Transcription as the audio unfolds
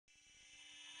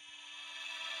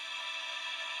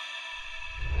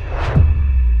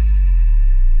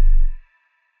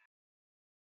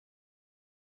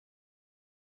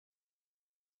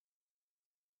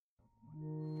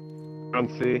on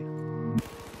C.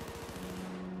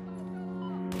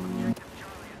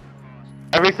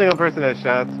 Every single person has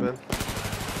shots, man.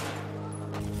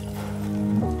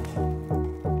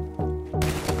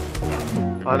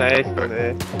 On A, start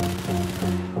A.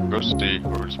 Go C,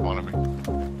 or spawn at me.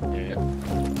 Yeah.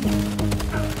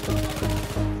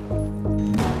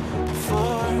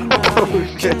 Oh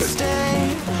shit.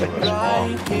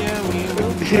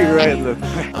 You're right in the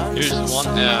Here's one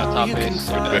top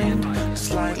base.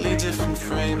 Slightly different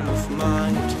frame of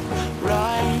mind.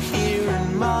 Right here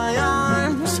in my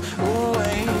arms,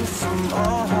 away from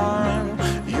all harm.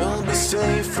 You'll be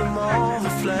safe from all the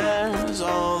flares,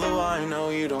 although I know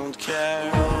you don't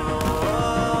care.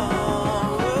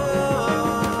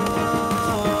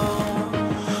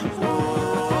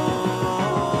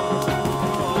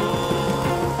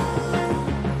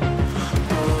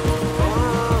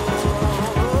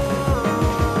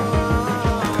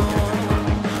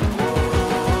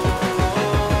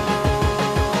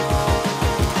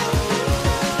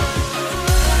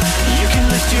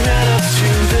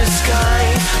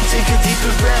 Take a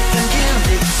deeper breath and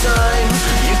give it time.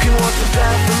 You can walk the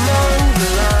path among the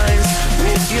lines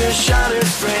with your shattered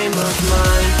frame of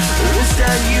mind. Risk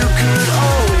that you could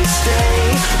always stay.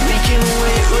 We can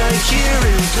wait right here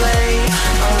and play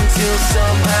until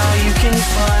somehow you can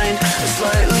find a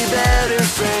slightly better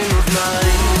frame of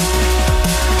mind.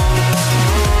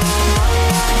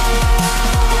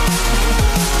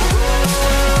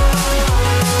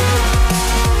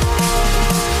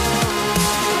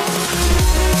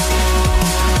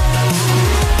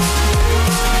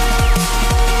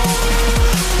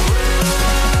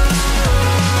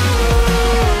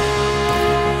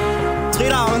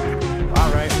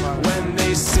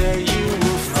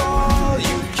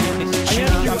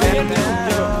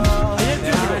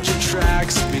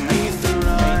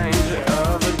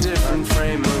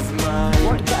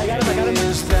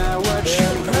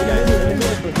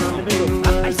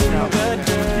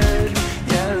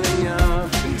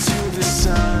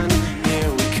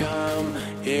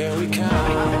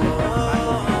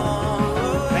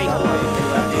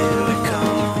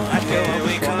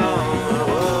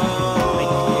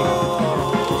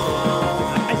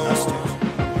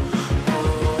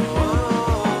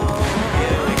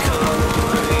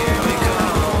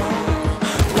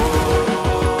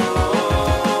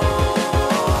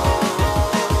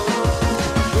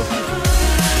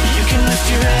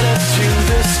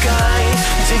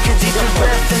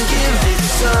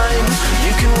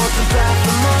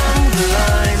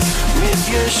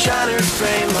 Shattered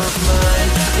frame of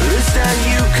mind. Risk that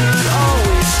you could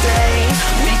always stay.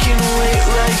 We can wait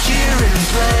right here and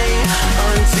play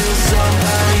until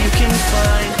somehow you can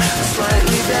find a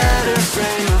slightly better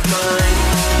frame of mind.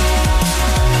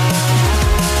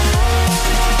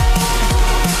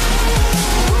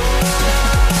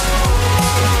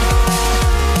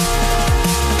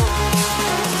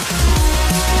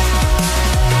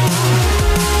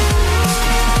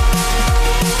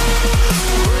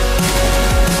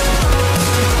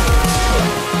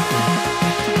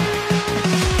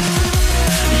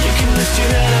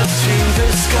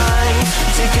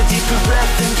 Take a deeper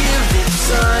breath and give it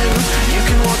time. You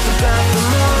can walk the path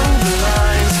among the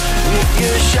lines with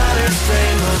your shattered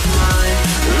frame of mind.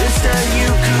 Risk that you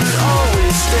could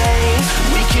always stay.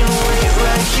 We can wait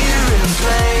right here and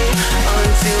play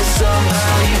until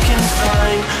somehow you can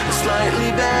find a slightly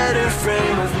better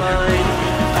frame of mind.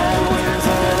 And when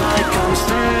the light comes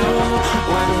through,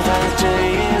 when that day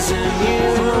isn't you,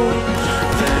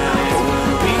 then it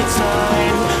will be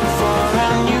time for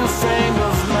a new frame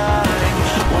of mind.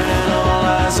 When all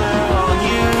eyes are on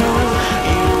you,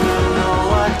 you will know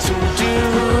what to do,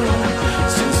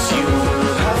 since you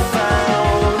will have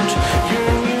found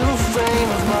your new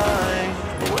frame of mind.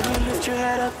 When you lift your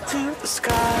head up to the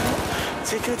sky,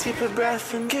 take a deeper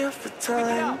breath and give it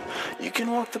time. You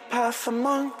can walk the path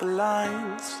among the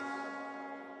lines,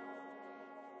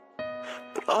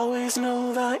 but always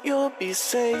know that you'll be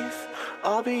safe.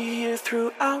 I'll be here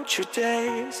throughout your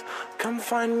days. Come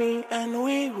find me and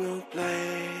we will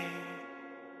play.